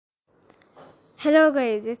Hello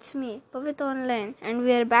guys, it's me, Pavit Online, and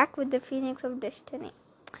we are back with the Phoenix of Destiny.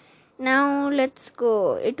 Now let's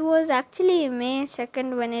go. It was actually May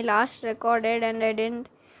 2nd when I last recorded, and I didn't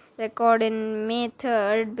record in May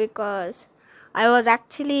 3rd because I was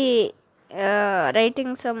actually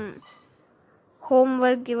writing some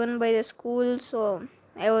homework given by the school, so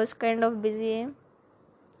I was kind of busy.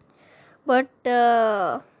 But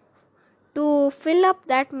to fill up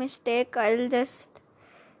that mistake, I'll just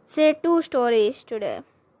say 2 stories today.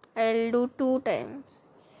 I'll do 2 times.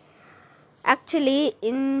 Actually,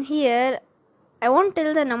 in here, I won't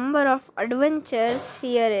tell the number of adventures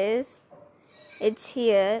it's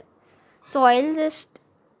here. So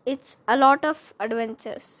it's a lot of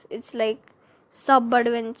adventures. It's like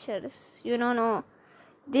sub-adventures. No.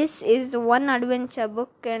 This is one adventure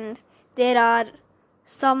book and there are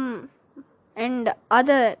some and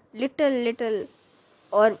other little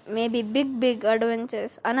or maybe big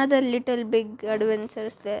adventures. Another little big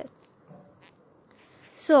adventures there.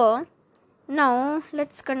 So, now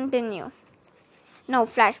let's continue. Now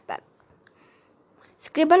flashback.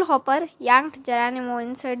 Scribblehopper yanked Geronimo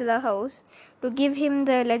inside the house to give him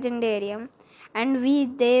the legendarium, and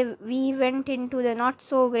we went into the not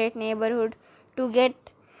so great neighborhood to get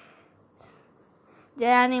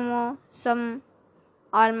Geronimo some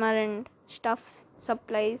armor and stuff,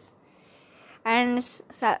 supplies. And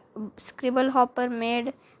Scribblehopper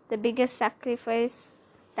made the biggest sacrifice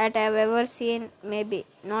that I've ever seen. Maybe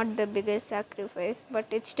not the biggest sacrifice, but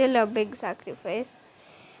it's still a big sacrifice.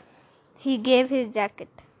 He gave his jacket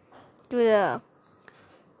to the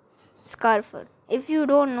Scarfer. If you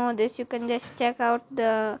don't know this, you can just check out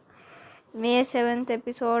the May 7th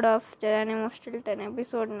episode of Geronimo Stilton,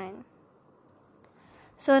 episode 9.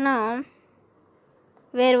 So now,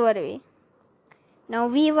 where were we? Now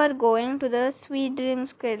we were going to the Sweet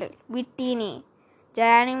Dreams Cradle with Teeny,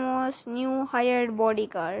 Geronimo's new hired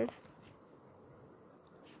bodyguard.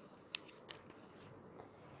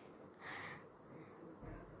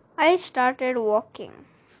 I started walking,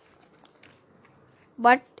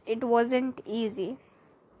 but it wasn't easy.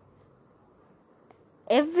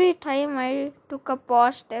 Every time I took a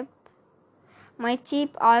pause step, my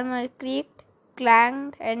cheap armor creaked,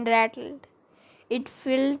 clanged, and rattled. It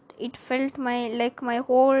felt like my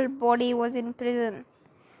whole body was in prison.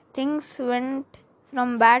 Things went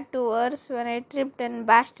from bad to worse when I tripped and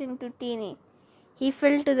bashed into Teeny. He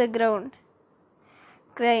fell to the ground,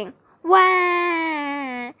 crying,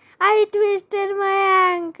 "Wah! I twisted my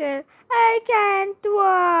ankle. I can't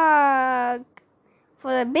walk."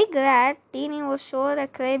 For the big rat, Teeny was sure a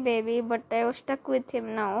crybaby, but I was stuck with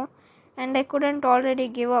him now, and I couldn't already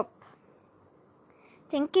give up.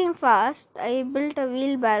 Thinking fast, I built a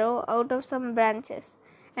wheelbarrow out of some branches,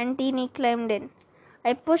 and Teeny climbed in.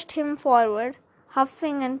 I pushed him forward,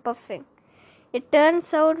 huffing and puffing. It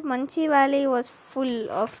turns out Munchie Valley was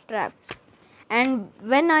full of traps. And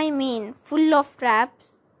when I mean full of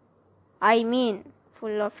traps, I mean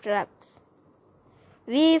full of traps.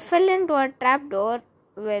 We fell into a trapdoor.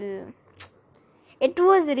 Well, it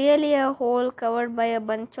was really a hole covered by a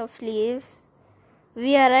bunch of leaves.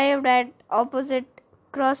 We arrived at opposite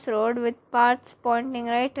crossroad with paths pointing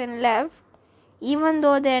right and left, even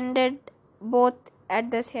though they ended both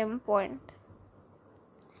at the same point.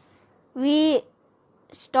 We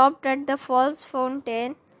stopped at the false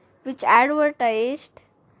fountain, which advertised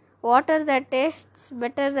water that tastes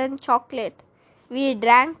better than chocolate. We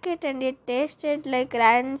drank it and it tasted like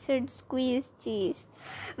rancid squeezed cheese.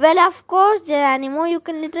 Well, of course, Geronimo, you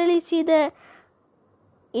can literally see the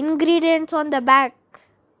ingredients on the back.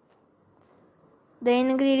 The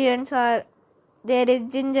ingredients are, there is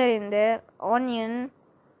ginger in there, onion,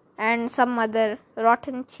 and some other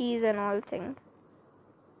rotten cheese and all things.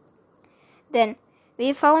 Then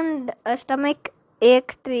we found a stomach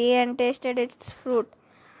ache tree and tasted its fruit,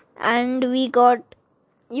 and we got,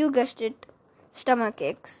 you guessed it, stomach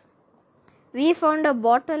aches. We found a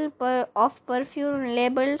bottle of perfume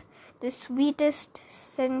labeled the sweetest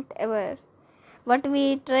scent ever, but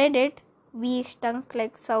we tried it, we stunk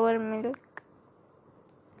like sour milk.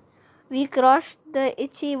 We crossed the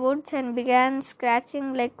itchy woods and began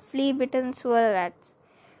scratching like flea-bitten sewer rats.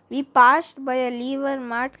 We passed by a lever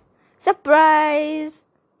marked "Surprise!"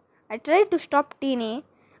 I tried to stop Teeny.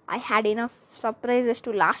 I had enough surprises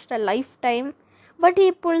to last a lifetime, but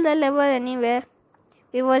he pulled the lever anyway.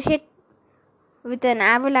 We were hit with an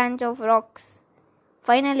avalanche of rocks.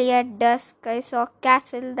 Finally, at dusk, I saw a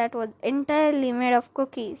castle that was entirely made of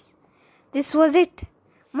cookies. This was it,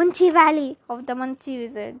 Munchie Valley of the Munchie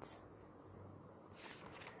Wizards.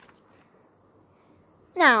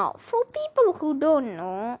 Now, for people who don't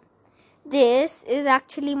know, This is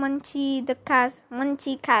actually Munchie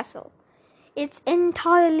Castle. It's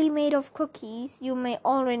entirely made of cookies. You may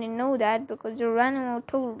already know that because Geronimo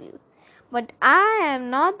told you. But I am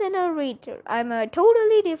not the narrator. I'm a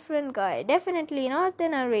totally different guy. Definitely not the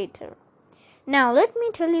narrator. Now let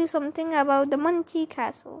me tell you something about the Munchie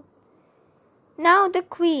Castle. Now the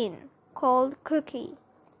queen, called Cookie.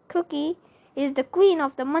 Cookie is the queen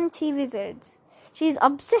of the Munchie Wizards. She is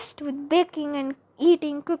obsessed with baking and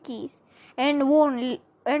eating cookies and won't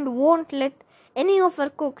let any of her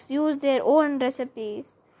cooks use their own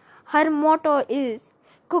recipes. Her motto is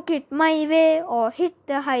cook it my way or hit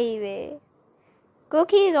the highway.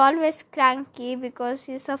 Cookie is always cranky because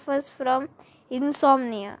she suffers from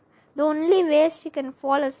insomnia. The only way she can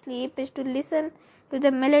fall asleep is to listen to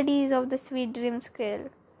the melodies of the Sweet Dreams Cradle.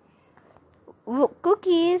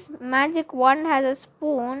 Cookie's magic wand has a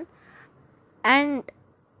spoon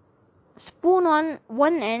on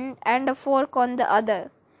one end and a fork on the other.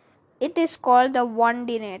 It is called the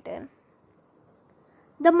Wandinator.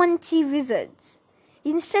 The Munchie Wizards.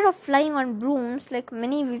 Instead of flying on brooms like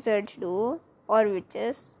many wizards do, or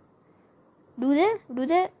witches, do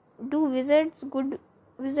good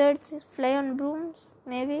wizards fly on brooms?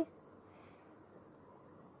 Maybe.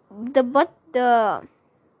 But the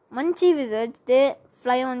Munchie Wizards, they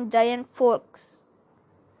fly on giant forks.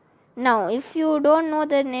 Now, if you don't know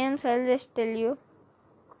their names, I'll just tell you.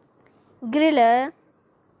 Griller,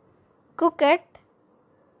 Cookette,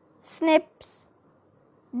 Snips,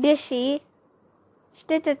 Dishy,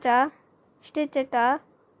 Stitcheta,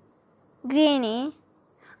 Greeny.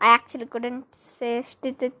 I actually couldn't say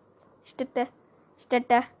Stitcheta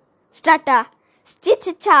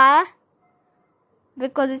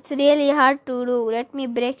because it's really hard to do. Let me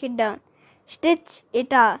break it down.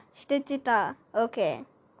 Stitchita. Okay.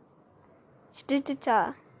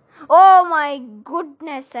 Stitchita. Oh my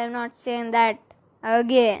goodness, I'm not saying that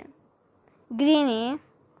again. Greeny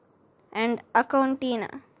and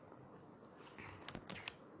Accountina.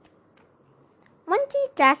 Munchie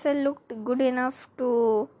Castle looked good enough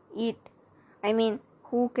to eat. I mean,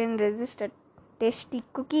 who can resist a tasty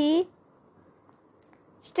cookie?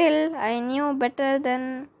 Still, I knew better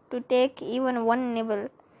than to take even one nibble.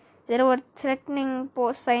 There were threatening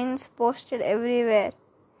signs posted everywhere.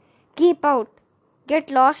 Keep out. Get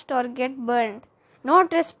lost or get burned. No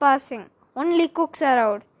trespassing. Only cooks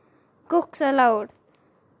allowed.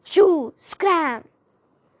 Shoo! Scram!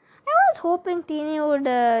 I was hoping Teeny would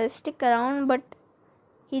stick around, but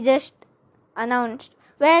he just announced,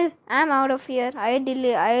 "Well, I'm out of here. I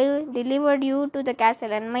delivered you to the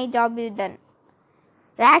castle and my job is done."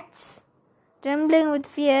 Rats! Trembling with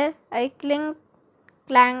fear, I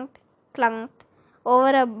clunked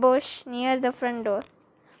over a bush near the front door.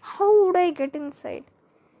 How would I get inside?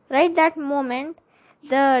 Right that moment,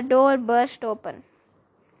 the door burst open.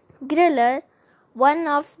 Griller, one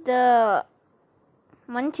of the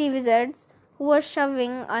Munchie Wizards, who was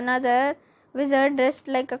shoving another wizard dressed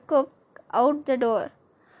like a cook out the door.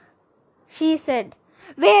 She said,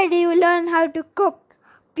 "Where do you learn how to cook?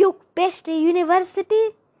 Puke Pastry University?"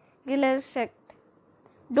 Griller said,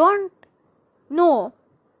 "Don't know.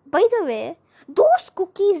 By the way, those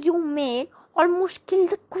cookies you made almost killed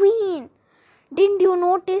the queen. Didn't you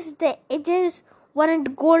notice the edges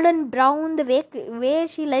weren't golden brown the way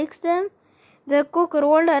she likes them?" The cook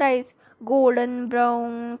rolled her eyes. "Golden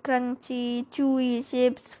brown, crunchy, chewy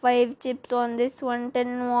chips, 5 chips on this one,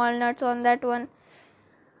 10 walnuts on that one.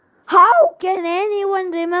 How can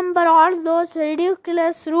anyone remember all those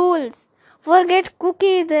ridiculous rules? Forget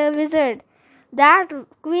Cookie the wizard. That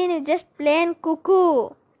queen is just plain cuckoo."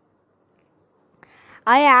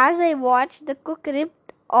 As I watched, the cook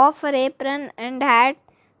ripped off her apron and hat,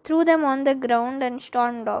 threw them on the ground and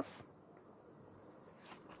stormed off.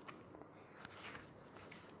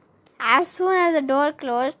 As soon as the door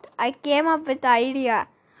closed, I came up with the idea.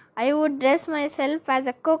 I would dress myself as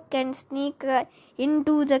a cook and sneak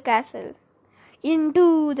into the castle.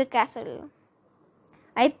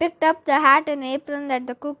 I picked up the hat and apron that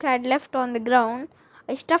the cook had left on the ground.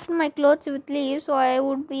 I stuffed my clothes with leaves so I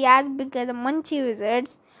would be as big as the Munchie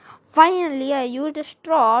Wizards. Finally, I used a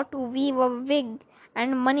straw to weave a wig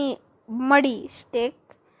and muddy stick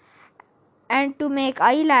and to make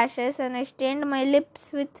eyelashes, and I stained my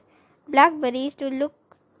lips with blackberries to look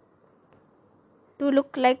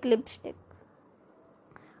like lipstick.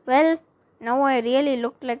 Well, now I really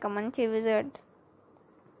looked like a Munchie Wizard.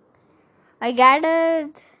 I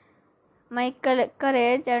gathered my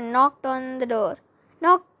courage and knocked on the door.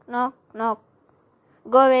 Knock, knock, knock.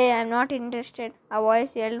 "Go away, I'm not interested," a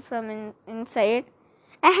voice yelled from inside.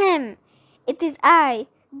 "Ahem! It is I,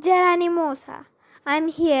 Geronimosa. I'm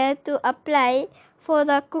here to apply for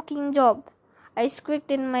the cooking job, I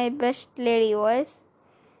squeaked in my best lady voice.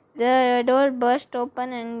 The door burst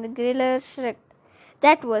open and the griller shrieked.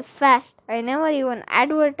 That was fast. I never even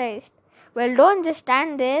advertised. Well, don't just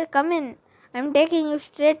stand there. Come in. I'm taking you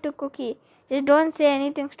straight to Cookie. Just don't say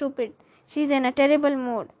anything stupid. She's in a terrible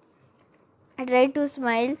mood. I tried to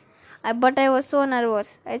smile, but I was so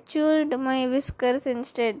nervous. I chewed my whiskers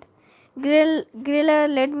instead. Griller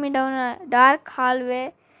led me down a dark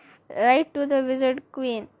hallway right to the wizard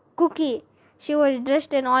queen, Cookie. She was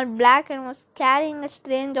dressed in all black and was carrying a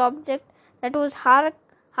strange object that was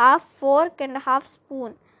half fork and half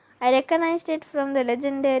spoon. I recognized it from the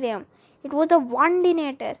legendarium. It was a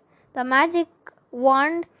wandinator, the magic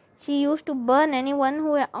wand she used to burn anyone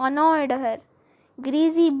who annoyed her.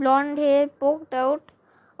 Greasy blonde hair poked out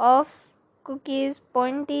of Cookie's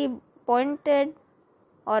pointed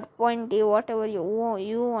or pointy, whatever you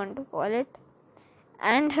want to call it,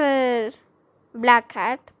 and her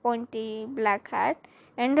pointy black hat,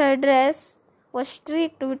 and her dress was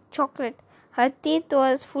streaked with chocolate. Her teeth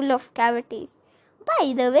was full of cavities.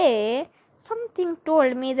 By the way, something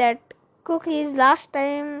told me that Cookie's last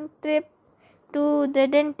time trip to the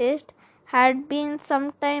dentist had been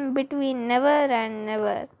sometime between never and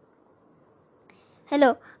never.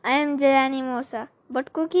 Hello, I am Geronimosa.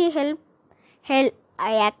 But Cookie help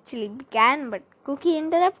I actually began, but Cookie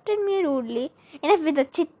interrupted me rudely. Enough with the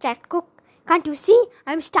chit-chat, Cook. Can't you see?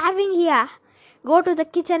 I'm starving here. Go to the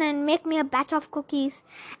kitchen and make me a batch of cookies.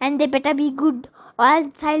 And they better be good, or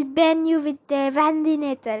else I'll burn you with the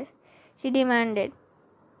Wandinator, she demanded.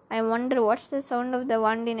 I wonder what's the sound of the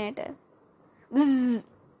Wandinator. Bzzz.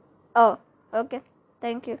 Oh, okay.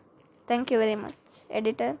 Thank you. Thank you very much,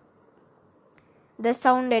 editor. The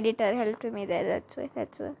sound editor helped me there, that's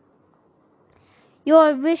why.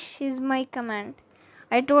 Your wish is my command,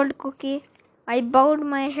 I told Cookie. I bowed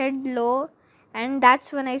my head low, and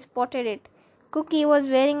that's when I spotted it. Cookie was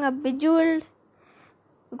wearing a bejeweled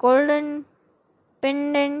golden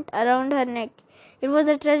pendant around her neck. It was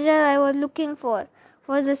the treasure I was looking for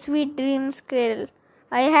the sweet dreams cradle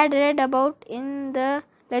I had read about in the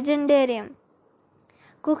legendarium.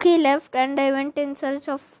 Cookie left, and I went in search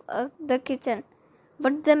of the kitchen.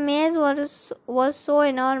 But the maze was so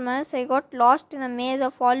enormous, I got lost in a maze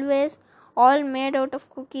of always, all made out of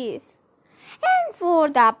cookies. And for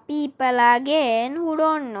the people again who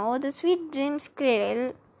don't know, the Sweet Dreams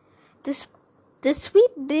Cradle, the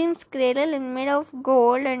Sweet Dreams Cradle is made of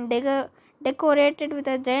gold and decorated with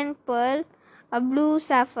a giant pearl, a blue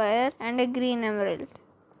sapphire, and a green emerald.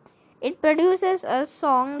 It produces a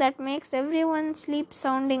song that makes everyone sleep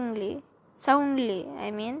soundly.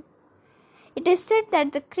 It is said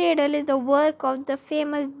that the cradle is the work of the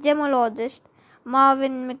famous gemologist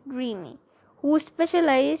Marvin McDreamy, who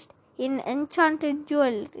specialized in enchanted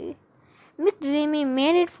jewelry. McDreamy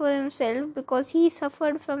made it for himself because he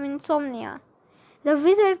suffered from insomnia. The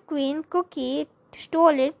wizard queen Cookie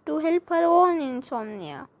stole it to help her own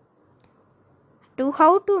insomnia. To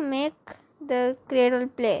how to make the cradle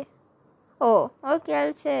play? Oh, okay,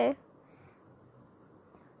 I'll say.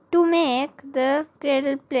 To make the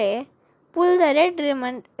cradle play, pull the red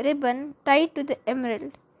ribbon tied to the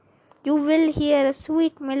emerald. You will hear a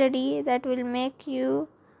sweet melody that will make you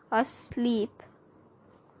asleep.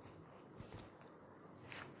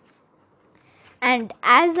 And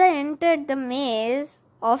as I entered the maze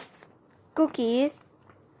of cookies,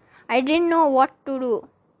 I didn't know what to do.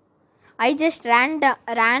 I just ran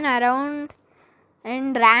around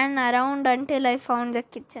until I found the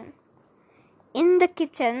kitchen. In the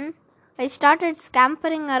kitchen, I started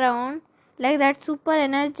scampering around like that super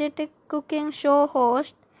energetic cooking show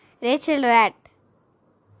host, Rachel Rat.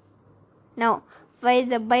 Now, by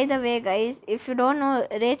the way, guys, if you don't know,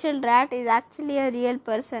 Rachel Rat is actually a real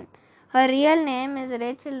person. Her real name is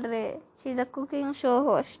Rachel Ray. She's a cooking show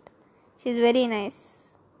host. She's very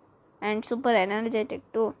nice and super energetic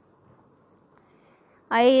too.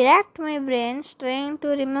 I racked my brains trying to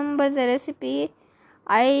remember the recipe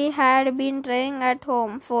I had been trying at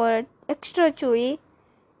home for extra chewy,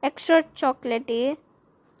 extra chocolatey,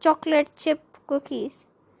 chocolate chip cookies.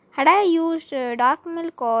 Had I used dark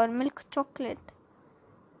milk or milk chocolate?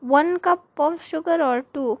 1 cup of sugar or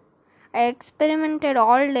 2? I experimented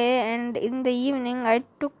all day, and in the evening I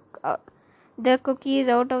took the cookies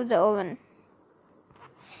out of the oven.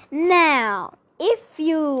 Now, if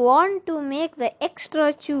you want to make the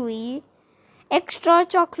extra chewy, extra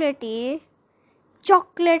chocolatey,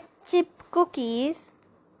 chocolate chip cookies,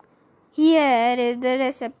 here is the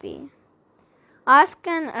recipe. Ask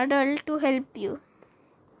an adult to help you.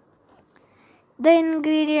 The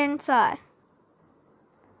ingredients are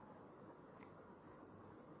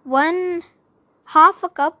 1/2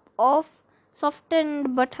 cup of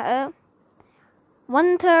softened butter,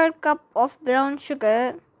 1/3 cup of brown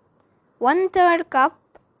sugar, 1/3 cup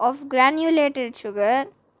of granulated sugar,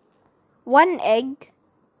 1 egg,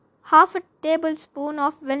 half a tablespoon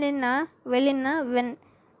of vanilla.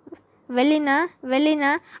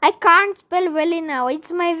 I can't spell vanilla.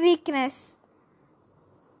 It's my weakness.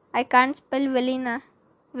 I can't spell vanilla.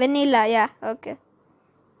 Vanilla, yeah, okay.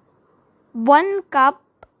 1 cup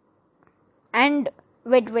and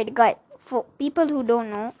wait, guys. For people who don't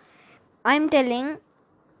know, I'm telling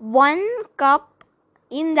 1 cup.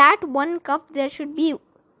 In that 1 cup, there should be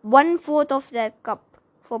 1/4 of that cup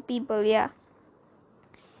for people, yeah.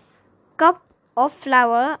 Cup of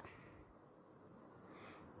flour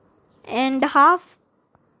and half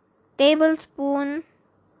tablespoon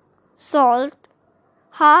salt,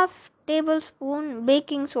 half tablespoon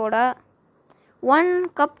baking soda, 1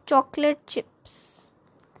 cup chocolate chips.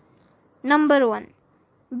 Number 1.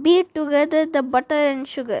 Beat together the butter and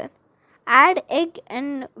sugar. Add egg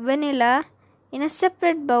and vanilla in a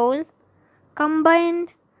separate bowl. Combine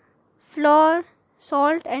flour,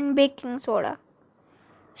 salt and baking soda.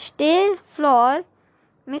 Stir flour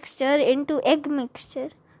mixture into egg mixture.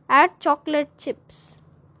 Add chocolate chips.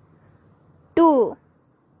 2.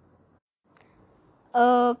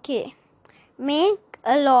 Okay. Make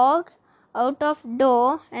a log out of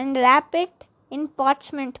dough and wrap it in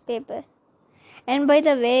parchment paper. And by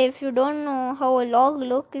the way, if you don't know how a log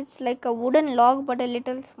looks, it's like a wooden log but a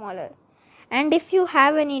little smaller. And if you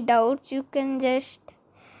have any doubts, you can just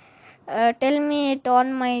tell me it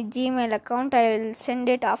on my Gmail account. I will send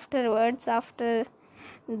it afterwards after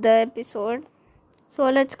the episode. So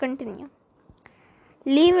let's continue.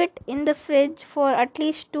 Leave it in the fridge for at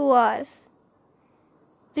least 2 hours.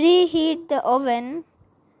 Preheat the oven.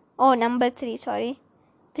 Number 3, sorry.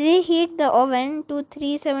 Preheat the oven to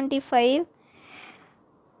 375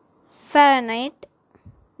 Fahrenheit.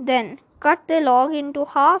 Then cut the log into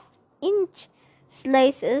half-inch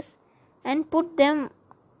slices and put them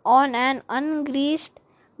on an ungreased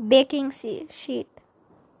baking sheet.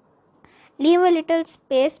 Leave a little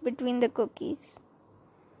space between the cookies.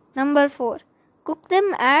 Number 4. Cook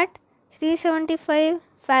them at 375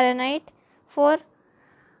 Fahrenheit for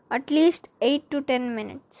at least 8 to 10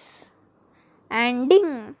 minutes. And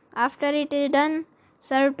ding! After it is done,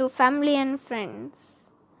 serve to family and friends.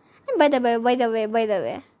 And by the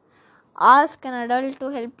way, ask an adult to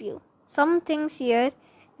help you. Some things here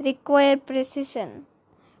require precision,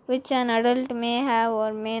 which an adult may have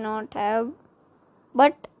or may not have,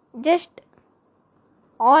 but just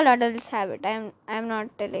all adults have it. I'm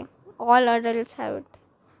not telling. All adults have it.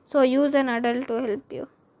 So use an adult to help you.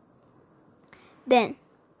 Then,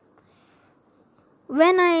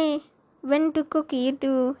 when I went to Cookie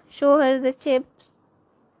to show her the chips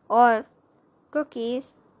or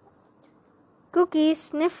cookies, Cookie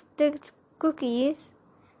sniffed the cookies.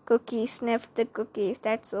 Cookie sniffed the cookies.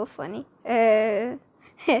 That's so funny.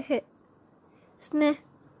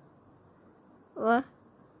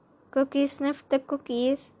 Cookie sniffed the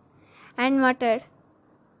cookies and muttered,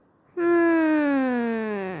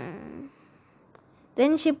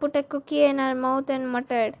 Then she put a cookie in her mouth and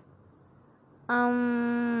muttered,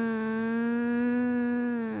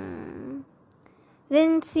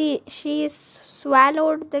 Then she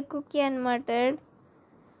swallowed the cookie and muttered,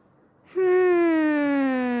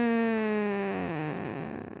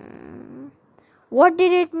 What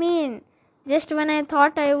did it mean? Just when I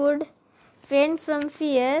thought I would faint from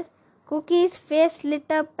fear, Cookie's face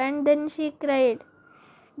lit up and then she cried,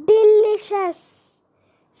 Delicious!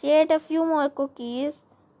 She ate a few more cookies.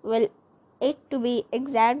 Well, 8 to be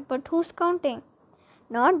exact, but who's counting?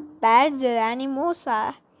 Not Badger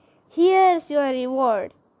Animosa. Here's your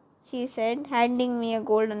reward, she said, handing me a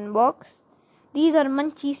golden box. These are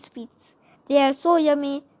Munchie sweets. They are so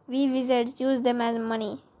yummy, we wizards use them as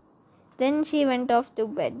money. Then she went off to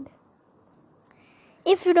bed.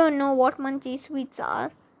 If you don't know what Munchie sweets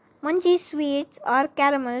are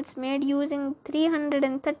caramels made using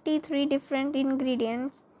 333 different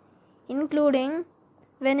ingredients, including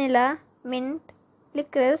vanilla, mint,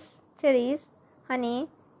 licorice, cherries, honey,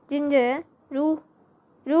 ginger,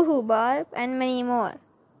 rhubarb, and many more.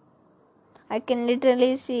 I can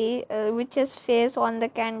literally see a witch's face on the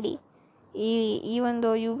candy, even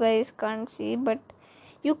though you guys can't see, but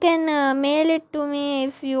you can mail it to me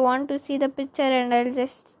if you want to see the picture and I'll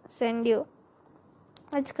just send you.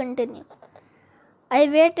 Let's continue. I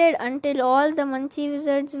waited until all the Munchie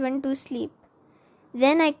wizards went to sleep.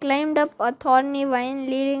 Then I climbed up a thorny vine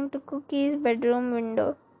leading to Cookie's bedroom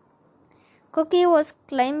window. Cookie was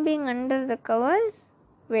climbing under the covers.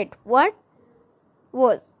 Wait, what?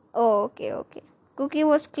 Was Oh, okay. Cookie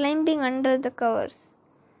was climbing under the covers.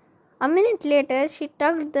 A minute later, she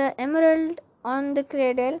tugged the emerald on the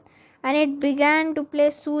cradle and it began to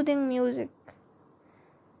play soothing music.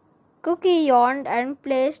 Cookie yawned and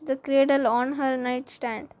placed the cradle on her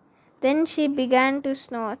nightstand. Then she began to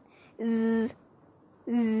snore. Zzz,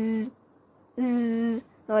 zzz, zzz.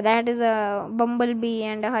 Oh, that is a bumblebee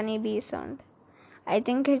and a honeybee sound. I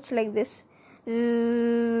think it's like this. Zzz.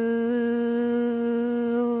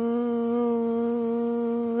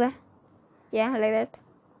 Yeah, like that.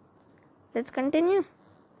 Let's continue.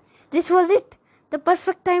 This was it. The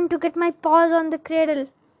perfect time to get my paws on the cradle.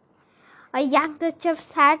 I yanked the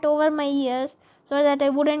chef's hat over my ears so that I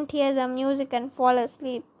wouldn't hear the music and fall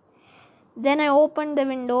asleep. Then I opened the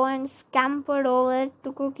window and scampered over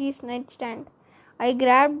to Cookie's nightstand. I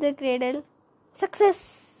grabbed the cradle.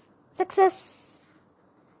 Success! Success!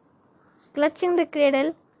 Clutching the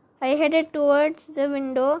cradle, I headed towards the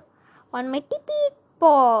window on my tippy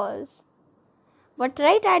paws. But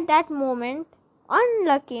right at that moment,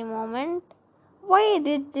 unlucky moment, why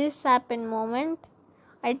did this happen moment,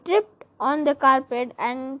 I tripped on the carpet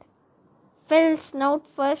and fell snout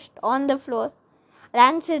first on the floor.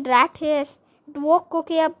 Rancid rat hairs. It woke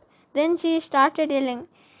Cookie up. Then she started yelling,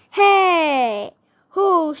 "Hey!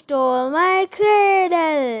 Who stole my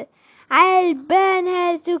cradle? I'll burn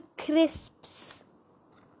her to crisps."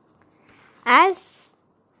 As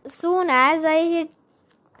soon as I hit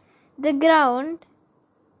the ground,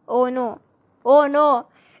 oh no,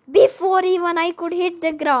 before even I could hit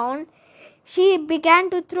the ground, she began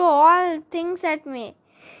to throw all things at me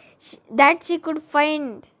that she could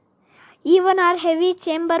find, even our heavy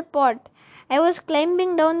chamber pot. I was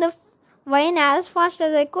climbing down the vine as fast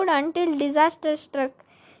as I could until disaster struck.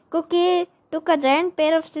 Cookie took a giant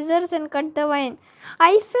pair of scissors and cut the vine.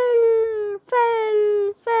 I fell.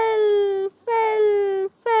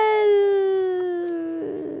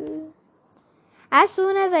 As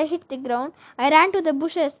soon as I hit the ground, I ran to the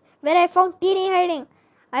bushes where I found Teeny hiding.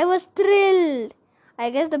 I was thrilled. I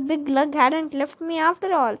guess the big lug hadn't left me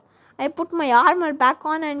after all. I put my armor back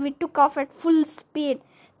on and we took off at full speed.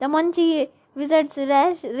 The Munchie wizards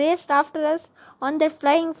raced after us on their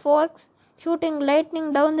flying forks, shooting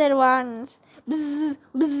lightning down their wands. Bzz,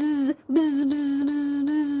 bzz, bzz, bzz, bzz,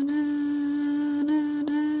 bzz, bzz,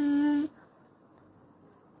 bzz.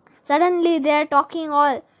 Suddenly they are talking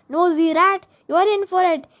all. "Nosy rat, you're in for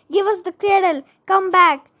it. Give us the cradle. Come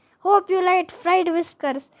back. Hope you like fried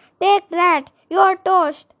whiskers. Take that. You're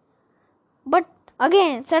toast." But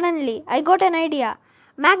again, suddenly, I got an idea.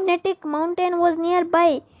 Magnetic Mountain was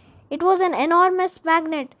nearby. It was an enormous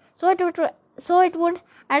magnet, so it would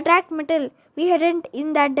attract metal. We headed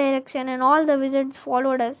in that direction and all the wizards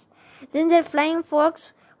followed us. Then their flying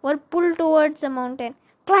forks were pulled towards the mountain.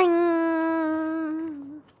 Clang!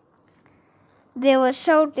 They were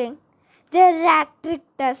shouting. "The rat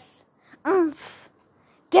tricked us. Oomph!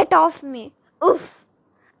 Get off me. Oof!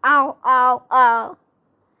 Ow, ow, ow."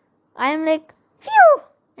 I am like, "Phew!"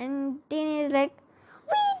 And Teeny is like,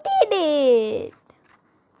 "We did it."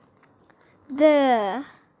 The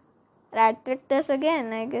rat tricked us again,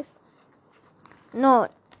 I guess. No,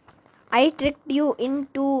 I tricked you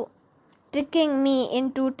into tricking me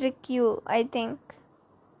into trick you, I think.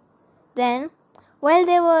 Then, while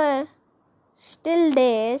they were still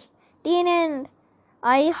dazed, Teen and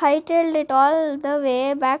I hightailed it all the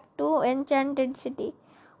way back to Enchanted City.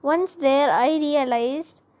 Once there, I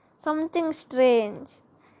realized something strange.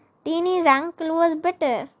 Teeny's ankle was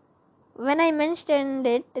better. When I mentioned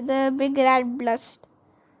it, the big rat blushed.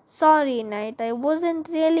 "Sorry, Knight, I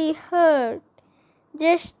wasn't really hurt.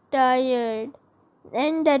 Just tired.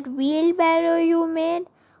 And that wheelbarrow you made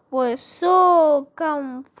was so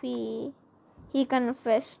comfy," he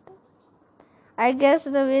confessed. I guess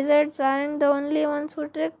the wizards aren't the only ones who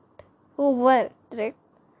were tricked.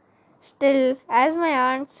 Still, as my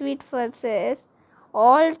Aunt Sweetfoot says,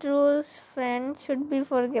 all true friends should be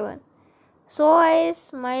forgiven. So I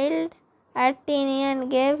smiled at Teeny and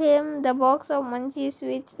gave him the box of Munchie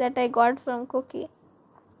sweets that I got from Cookie.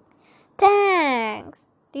 "Thanks!"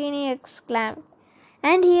 Teeny exclaimed.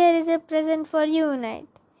 "And here is a present for you,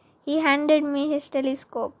 Knight." He handed me his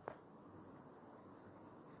telescope.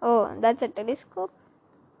 Oh, that's a telescope?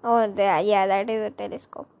 Oh, yeah, that is a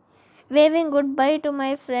telescope. Waving goodbye to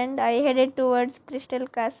my friend, I headed towards Crystal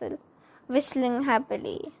Castle, whistling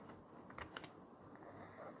happily.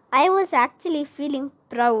 I was actually feeling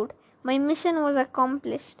proud. My mission was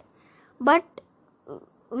accomplished. But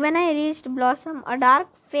when I reached Blossom, a dark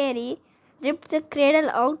fairy ripped the cradle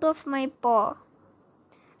out of my paw,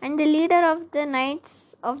 and the leader of the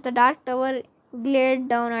Knights of the Dark Tower glared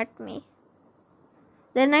down at me.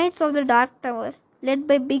 The Knights of the Dark Tower, led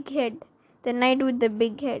by Big Head, the knight with the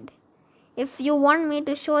big head. If you want me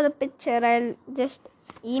to show the picture, I'll just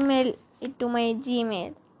email it to my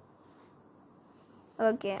Gmail.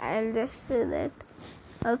 Okay, I'll just say that.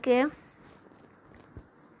 Okay.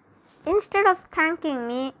 Instead of thanking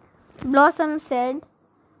me, Blossom said,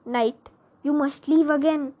 Knight, you must leave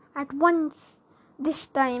again at once. This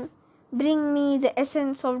time, bring me the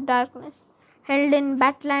essence of darkness, held in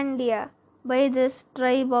Batlandia by this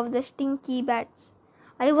tribe of the stinky bats.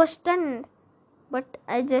 I was stunned, but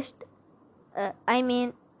I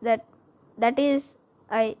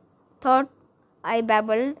thought I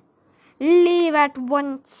babbled. Leave at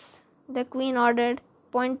once, the queen ordered,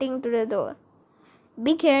 pointing to the door.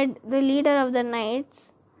 Big Head, the leader of the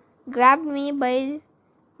knights, grabbed me by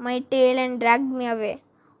my tail and dragged me away.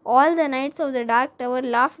 All the knights of the Dark Tower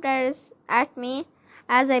laughed at me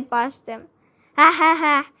as I passed them. Ha ha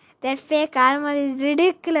ha, that fake armor is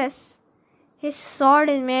ridiculous. His sword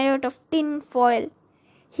is made out of tin foil.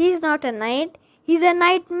 He's not a knight, he's a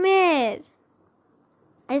nightmare.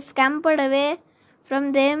 I scampered away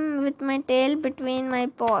from them with my tail between my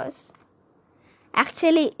paws.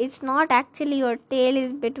 Actually, it's not actually your tail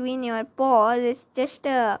is between your paws. It's just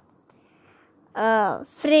a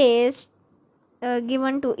phrase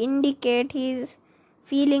given to indicate he's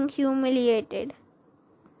feeling humiliated.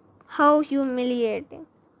 How humiliating.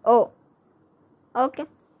 Oh, okay.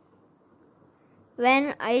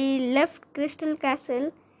 When I left Crystal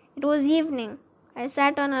Castle, it was evening. I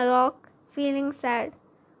sat on a rock, feeling sad.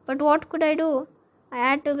 But what could I do? I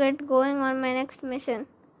had to get going on my next mission.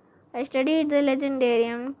 I studied the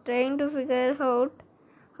Legendarium, trying to figure out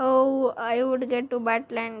how I would get to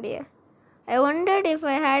Batlandia. I wondered if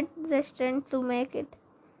I had the strength to make it.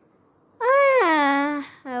 I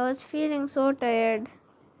was feeling so tired.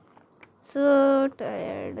 So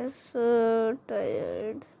tired.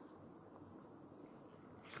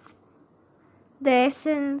 The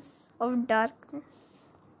essence of darkness.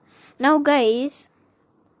 Now guys,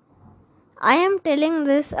 I am telling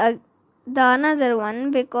this the another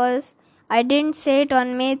one because I didn't say it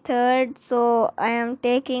on May 3rd, so I am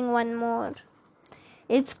taking one more.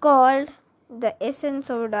 It's called The Essence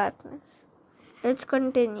of Darkness. Let's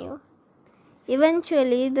continue.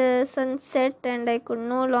 Eventually the sun set and I could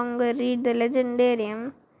no longer read the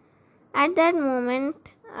Legendarium. At that moment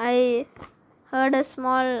I heard a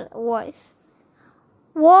small voice.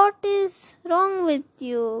 What is wrong with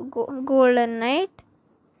you, Golden Knight?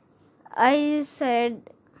 I said,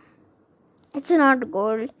 it's not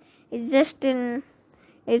gold. It's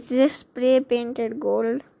just spray painted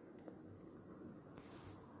gold.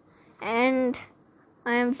 And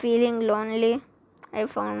I am feeling lonely. I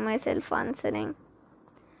found myself answering.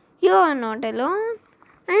 You are not alone.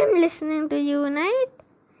 I am listening to you, Knight.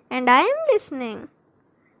 And I am listening.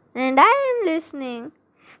 And I am listening.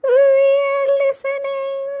 We are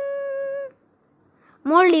listening.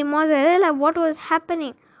 Moldy mozzarella, what was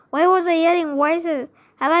happening? Why was I hearing voices?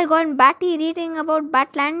 Have I gone batty reading about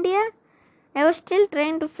Batlandia? I was still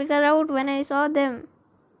trying to figure out when I saw them.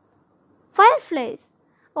 Fireflies.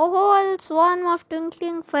 A whole swarm of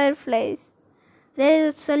twinkling fireflies. There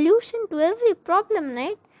is a solution to every problem,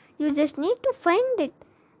 Knight. You just need to find it.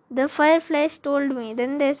 The fireflies told me.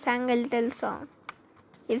 Then they sang a little song.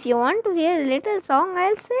 If you want to hear a little song,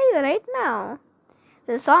 I'll say you right now.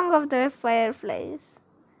 The song of the fireflies.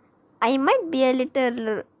 I might be a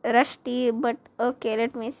little rusty, but okay,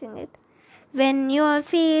 let me sing it. When you're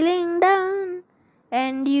feeling down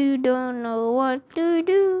and you don't know what to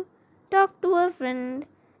do, talk to a friend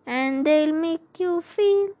and they'll make you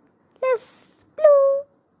feel less blue.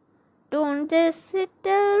 Don't just sit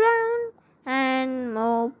around and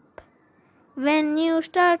mope when you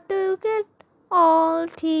start to get all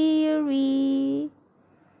teary.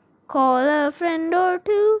 Call a friend or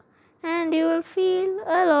two and you'll feel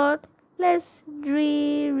a lot less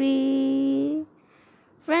dreary.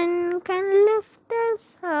 Friend can lift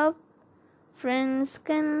us up, friends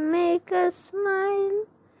can make us smile.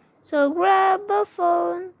 So grab a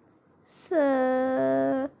phone,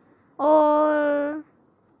 sir, or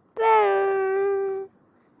better,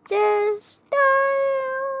 just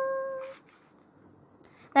dial.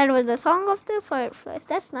 That was the song of the fireflies.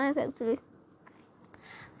 That's nice actually.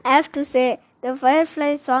 I have to say, the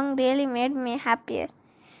firefly song really made me happier.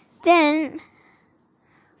 Then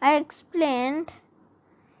I explained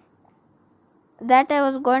that I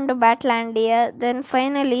was going to Batlandia. Then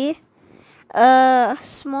finally, a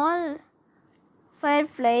small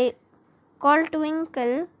firefly called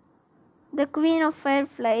Twinkle, the queen of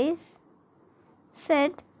fireflies,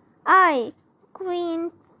 said, I,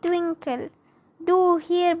 Queen Twinkle, do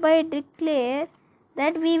hereby declare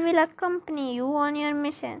that we will accompany you on your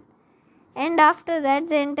mission. And after that,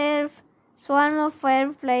 the entire swarm of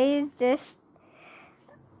fireflies just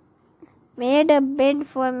made a bed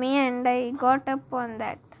for me, and I got up on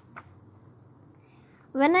that.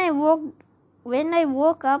 When I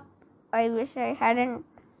woke up, I wish I hadn't.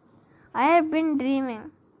 I had been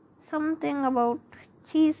dreaming something about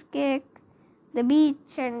cheesecake, the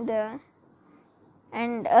beach, and a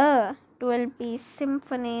 12-piece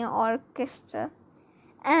symphony orchestra.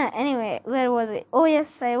 Anyway, where was it? Oh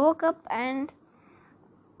yes, I woke up and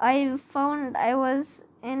I found I was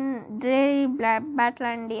in dreary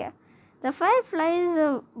Batlandia. The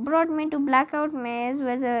fireflies brought me to Blackout Maze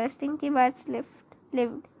where the stinky bats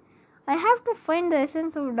lived. I have to find the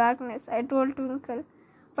essence of darkness, I told Twinkle.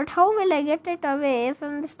 But how will I get it away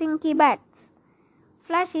from the stinky bats?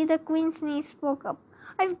 Flashy, the queen's niece, spoke up.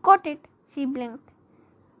 I've got it, she blinked.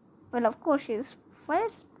 Well, of course, she's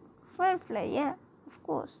firefly, yeah, of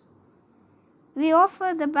course. We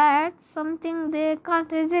offer the bats something they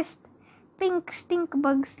can't resist. Pink stink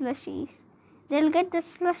bug slushies. They'll get the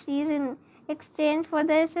slushies in exchange for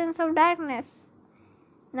the essence of darkness.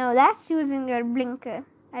 Now that's using your blinker.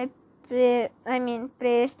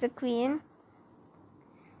 Praised the queen.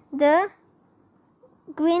 The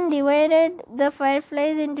queen divided the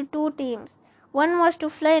fireflies into two teams. One was to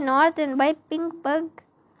fly north and buy pink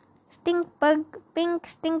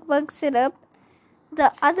stink bug syrup.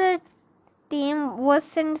 The other team was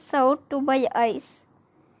sent south to buy ice.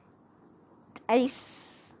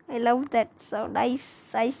 Ice. I love that sound. Ice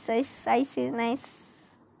is nice.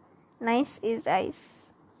 Nice is ice.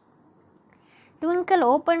 Twinkle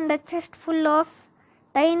opened a chest full of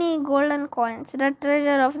tiny golden coins, the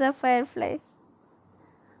treasure of the fireflies.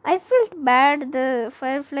 I felt bad. The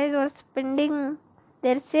fireflies were spending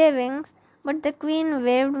their savings, but the queen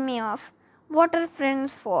waved me off. What are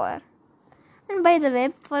friends for? And by the way,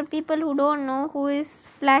 for people who don't know who is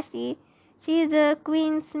Flashy, she is the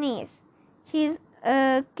queen's niece. She is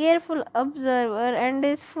a careful observer and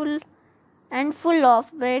is full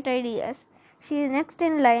of bright ideas. She is next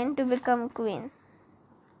in line to become queen.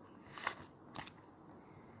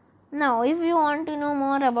 Now, if you want to know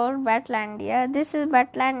more about Batlandia, this is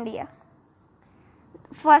Batlandia.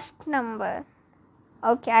 First number.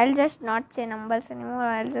 Okay, I'll just not say numbers anymore.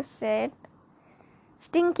 I'll just say it.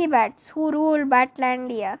 Stinky bats who rule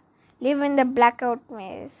Batlandia live in the Blackout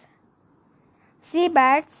Maze. Sea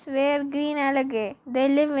bats wear green algae. They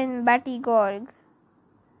live in Battigorg.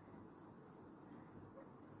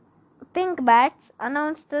 Pink bats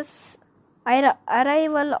announce the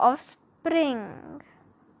arrival of spring.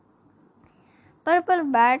 Purple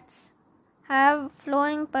bats have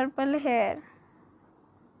flowing purple hair.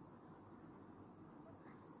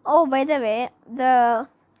 Oh, by the way, the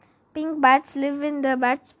pink bats live in the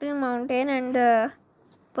Bat Spring Mountain and the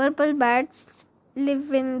purple bats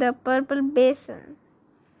live in the Purple Basin.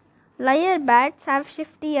 Lyre bats have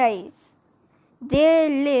shifty eyes. They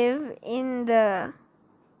live in the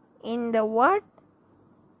what?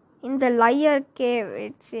 In the Lyre Cave,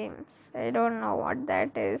 it seems. I don't know what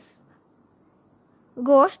that is.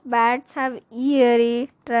 Ghost bats have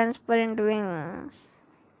eerie, transparent wings.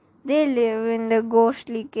 They live in the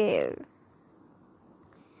ghostly cave.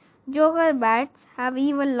 Joker bats have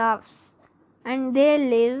evil laughs, and they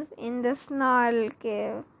live in the snarl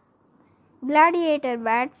cave. Gladiator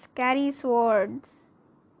bats carry swords.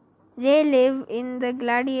 They live in the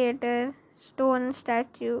gladiator stone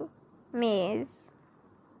statue maze.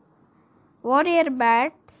 Warrior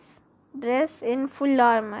bats dress in full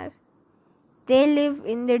armor. They live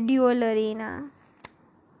in the duel arena.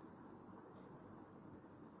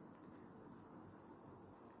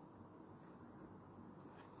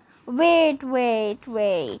 Wait.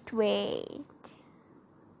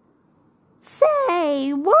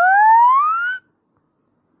 Say what?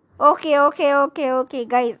 Okay,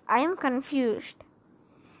 guys, I am confused.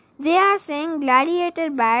 They are saying gladiator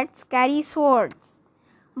bats carry swords.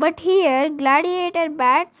 But here, gladiator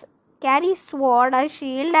bats carry sword, a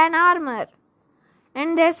shield and armor.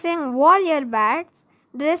 And they are saying warrior bats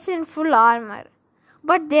dress in full armor.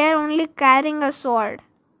 But they are only carrying a sword.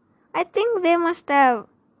 I think they must have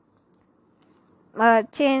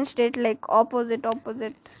changed it like opposite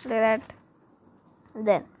like that.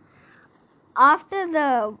 Then, after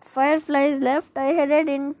the fireflies left, I headed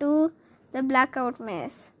into the Blackout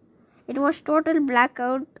Maze. It was total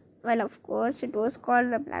blackout. Well, of course, it was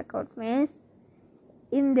called the Blackout Maze.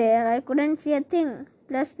 In there, I couldn't see a thing.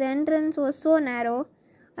 Plus, the entrance was so narrow,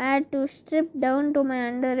 I had to strip down to my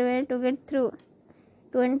underwear to get through.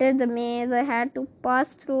 To enter the maze, I had to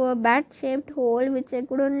pass through a bat-shaped hole which I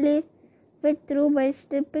could only fit through by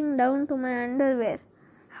stripping down to my underwear.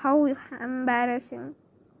 How embarrassing.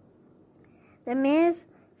 The maze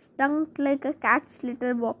stunk like a cat's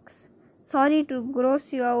litter box. Sorry to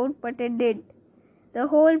gross you out, but it did. The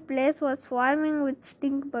whole place was swarming with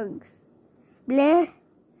stink bugs. Bleh!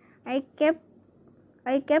 I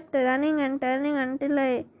kept running and turning until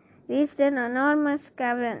I reached an enormous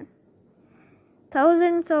cavern.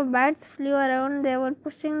 Thousands of bats flew around. They were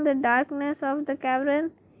pushing the darkness of the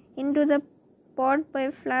cavern into the pot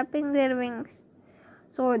by flapping their wings.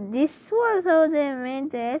 So this was how they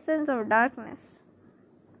made the essence of darkness.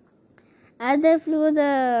 As they flew,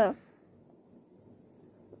 the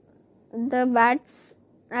bats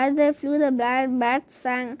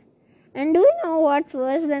sang. And do you know what's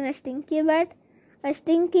worse than a stinky bat? A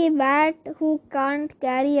stinky bat who can't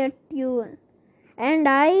carry a tune. And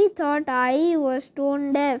I thought I was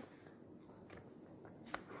tone deaf.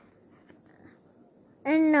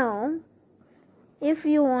 And now, if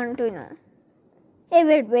you want to know. Hey,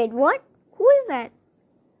 wait, what? Who is that?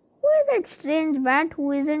 Who is that strange bat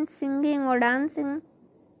who isn't singing or dancing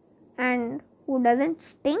and who doesn't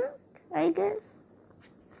stink, I guess?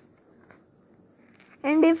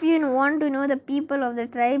 And if you want to know the people of the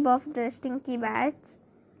tribe of the stinky bats,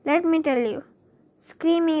 let me tell you.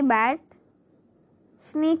 Screamy bat,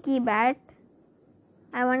 sneaky bat.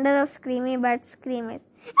 I wonder if screamy bat scream is.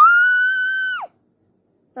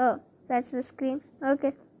 Oh, that's the scream.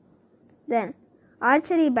 Okay. Then,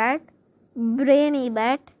 archery bat, brainy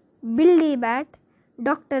bat, buildy bat,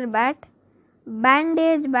 doctor bat,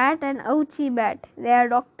 bandage bat and ouchie bat. They are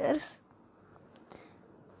doctors.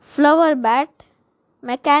 Flower bat,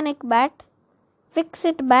 mechanic bat,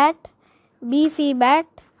 fix-it bat, beefy bat.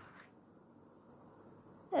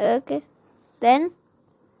 Okay. Then,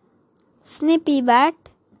 snippy bat,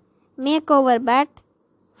 makeover bat,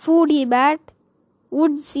 foodie bat,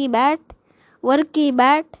 woodsy bat, worky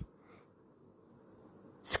bat,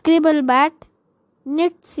 scribble bat,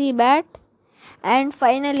 knitsy bat, and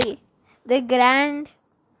finally the grand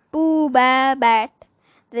Pooh Bah bat,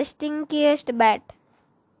 the stinkiest bat.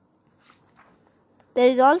 There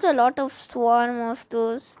is also a lot of swarm of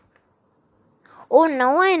those. Oh,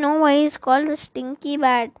 now I know why it's called the stinky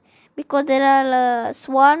bat, because there are a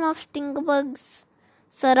swarm of stink bugs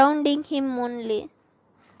surrounding him only.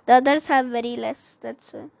 The others have very less,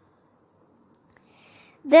 that's why.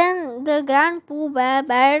 Then the grand Pooh Bah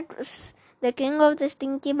bat, the king of the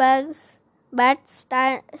stinky bats,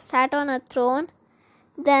 sat on a throne.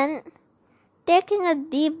 Then, taking a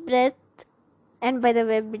deep breath, and by the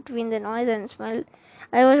way, between the noise and smell,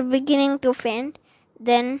 I was beginning to faint.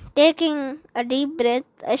 Then, taking a deep breath,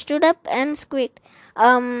 I stood up and squeaked,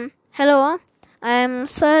 hello, I am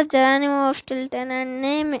Sir Geronimo of Stilton,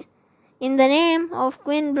 and in the name of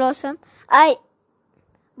Queen Blossom,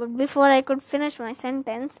 But before I could finish my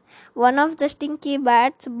sentence, one of the stinky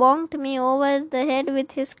bats bonked me over the head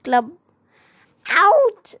with his club.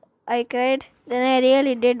 Ouch! I cried. Then I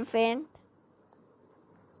really did faint.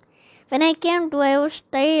 When I came to, I was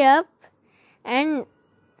tied up and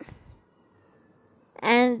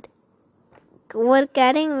were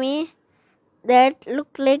carrying me that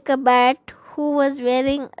looked like a bat who was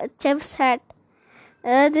wearing a chef's hat.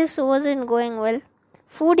 This wasn't going well.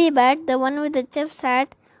 Foodie bat, the one with the chef's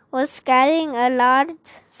hat, was carrying a large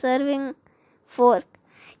serving fork.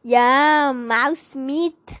 Yeah, mouse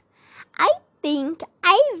meat. I think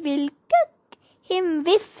I will cook him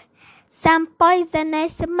with some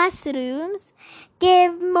poisonous mushrooms,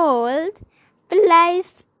 cave mold, fly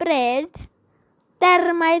spread,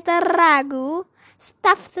 termite ragu,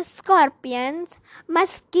 stuffed scorpions,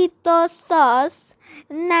 mosquito sauce,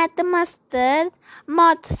 nut mustard,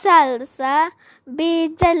 moth salsa, bee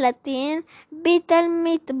gelatin, beetle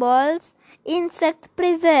meatballs, insect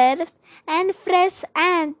preserves, and fresh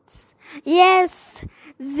ants. Yes,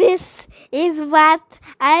 this is what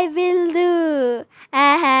I will do.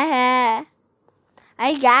 I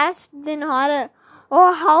gasped in horror.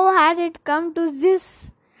 Oh, how had it come to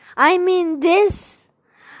this? I mean this.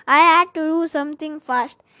 I had to do something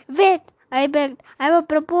fast. Wait, I begged. I have a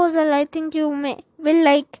proposal I think you will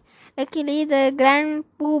like. Luckily, the grand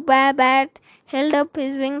Pooh Bah bat held up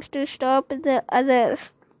his wings to stop the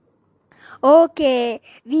others. Okay,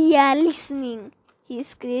 we are listening, he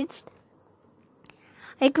screeched.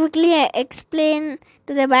 I quickly explained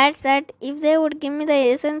to the bats that if they would give me the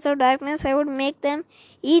essence of darkness, I would make them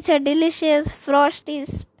each a delicious, frosty,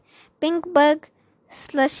 pink bug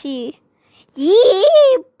slushy.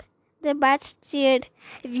 Yeep! The bats cheered.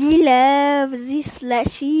 We love these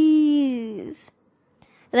slushies.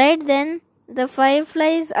 Right then, the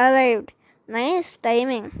fireflies arrived. Nice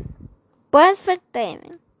timing. Perfect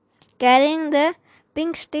timing. carrying the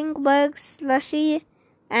pink stink bug slushy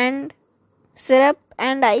and syrup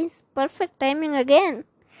and ice. Perfect timing again.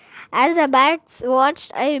 As the bats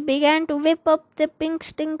watched, I began to whip up the pink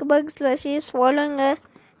stink bug slushies following a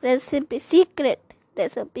secret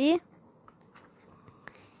recipe.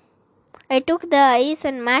 I took the ice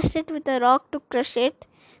and mashed it with a rock to crush it.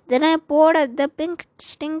 Then I poured the pink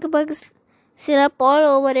stink bug syrup all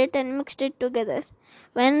over it and mixed it together.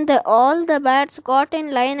 When all the bats got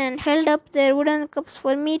in line and held up their wooden cups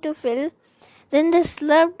for me to fill, then they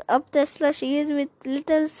slurped up the slushies with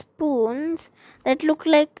little spoons that looked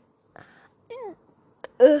like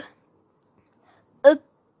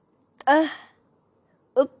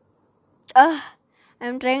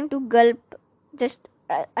I'm trying to gulp.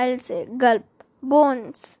 I'll say gulp.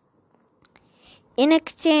 Bones. In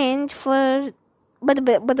exchange for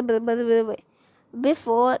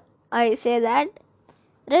before I say that,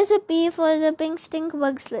 recipe for the pink stink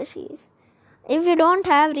bug slushies. If you don't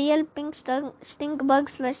have real pink stink bug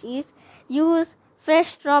slushies, use fresh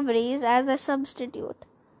strawberries as a substitute.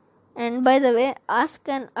 And by the way, ask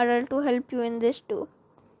an adult to help you in this too.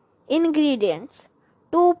 Ingredients: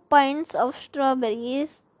 2 pints of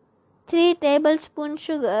strawberries, 3 tablespoons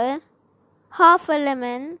sugar, half a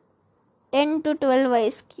lemon, 10 to 12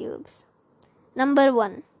 ice cubes. Number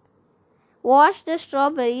 1. Wash the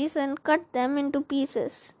strawberries and cut them into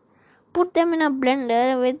pieces. Put them in a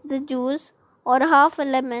blender with the juice or half a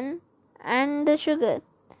lemon and the sugar.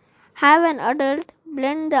 Have an adult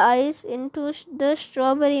blend the ice into the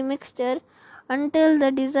strawberry mixture until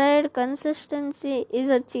the desired consistency is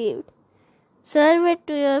achieved. Serve it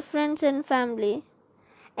to your friends and family.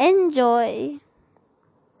 Enjoy.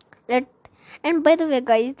 And by the way,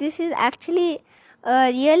 guys, this is actually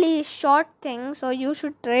a really short thing, so you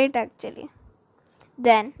should try it actually.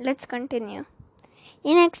 Then let's continue.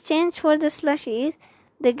 In exchange for the slushies,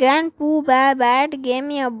 the Grand Pooh Bah Bat gave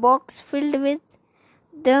me a box filled with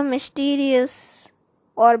the mysterious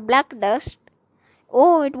or black dust.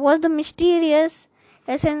 Oh, it was the mysterious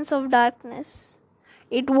essence of darkness.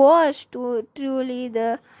 It was truly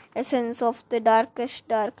the essence of the darkest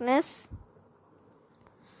darkness.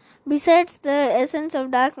 Besides the essence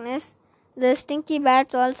of darkness, the stinky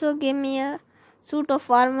bats also gave me a suit of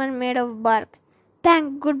armor made of bark.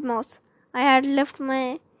 Thank good mouse. I had left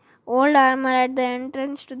my old armor at the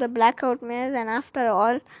entrance to the blackout maze, and after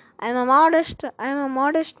all, I'm a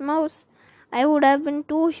modest mouse. I would have been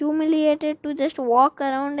too humiliated to just walk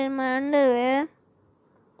around in my underwear.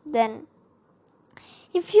 Then,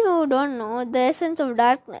 if you don't know the essence of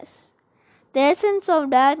darkness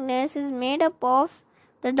is made up of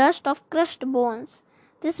the dust of crushed bones.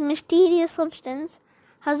 This mysterious substance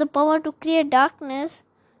has the power to create darkness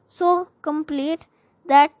so complete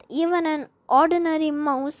that even an ordinary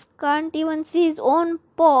mouse can't even see his own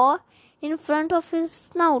paw in front of his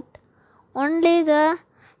snout. Only the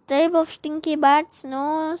tribe of stinky bats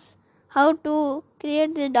knows how to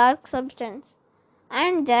create the dark substance.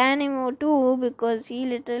 And Geronimo too, because he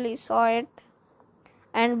literally saw it.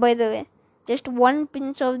 And by the way, just one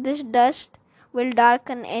pinch of this dust will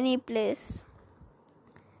darken any place.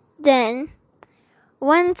 Then,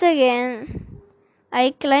 once again,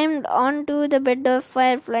 I climbed onto the bed of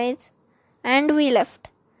fireflies and we left.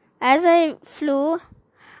 As I flew,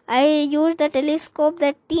 I used the telescope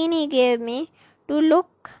that Teeny gave me to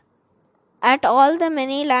look at all the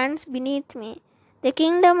many lands beneath me. The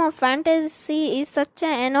kingdom of fantasy is such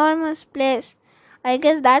an enormous place. I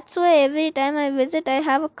guess that's why every time I visit, I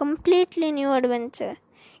have a completely new adventure.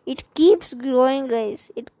 It keeps growing,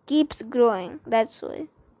 guys. It keeps growing. That's why.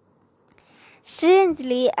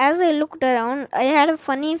 Strangely, as I looked around, I had a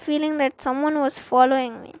funny feeling that someone was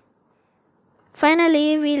following me.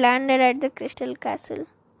 Finally, we landed at the Crystal Castle.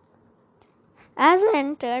 As I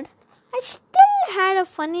entered, I still had a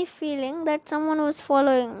funny feeling that someone was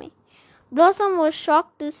following me. Blossom was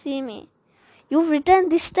shocked to see me. You've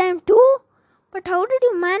returned this time too? But how did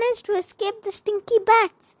you manage to escape the stinky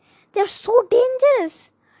bats? They're so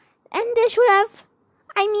dangerous. And they should have,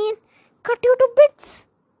 cut you to bits.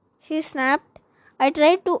 She snapped. I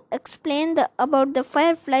tried to explain about the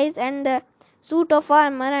fireflies and the suit of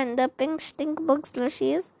armor and the pink stink bug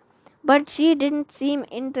slushies, but she didn't seem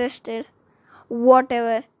interested.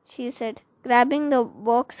 Whatever, she said, grabbing the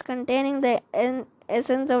box containing the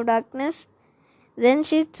essence of darkness. Then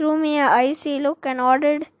she threw me an icy look and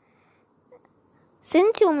ordered,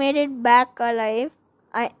 since you made it back alive,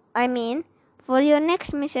 for your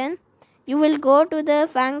next mission, you will go to the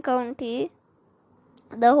Fang County,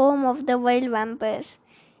 the home of the wild vampires,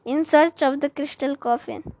 in search of the crystal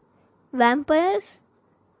coffin. Vampires?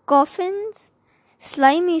 Coffins?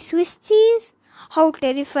 Slimy Swiss cheese? How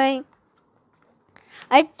terrifying.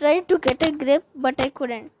 I tried to get a grip, but I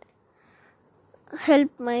couldn't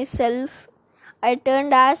help myself. I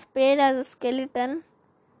turned as pale as a skeleton,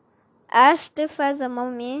 as stiff as a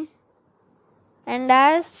mummy, and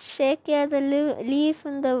as shaky as a leaf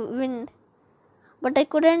in the wind. But I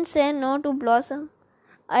couldn't say no to Blossom.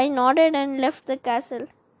 I nodded and left the castle,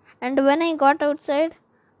 and when I got outside,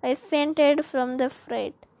 I fainted from the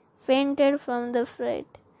fright. Fainted from the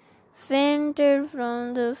fright. Fainted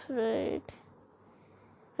from the fright.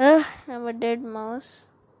 I'm a dead mouse,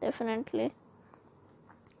 definitely.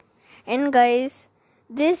 And guys,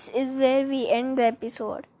 this is where we end the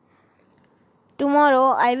episode.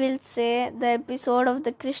 Tomorrow I will say the episode of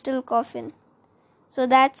the crystal coffin. So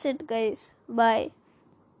that's it, guys. Bye.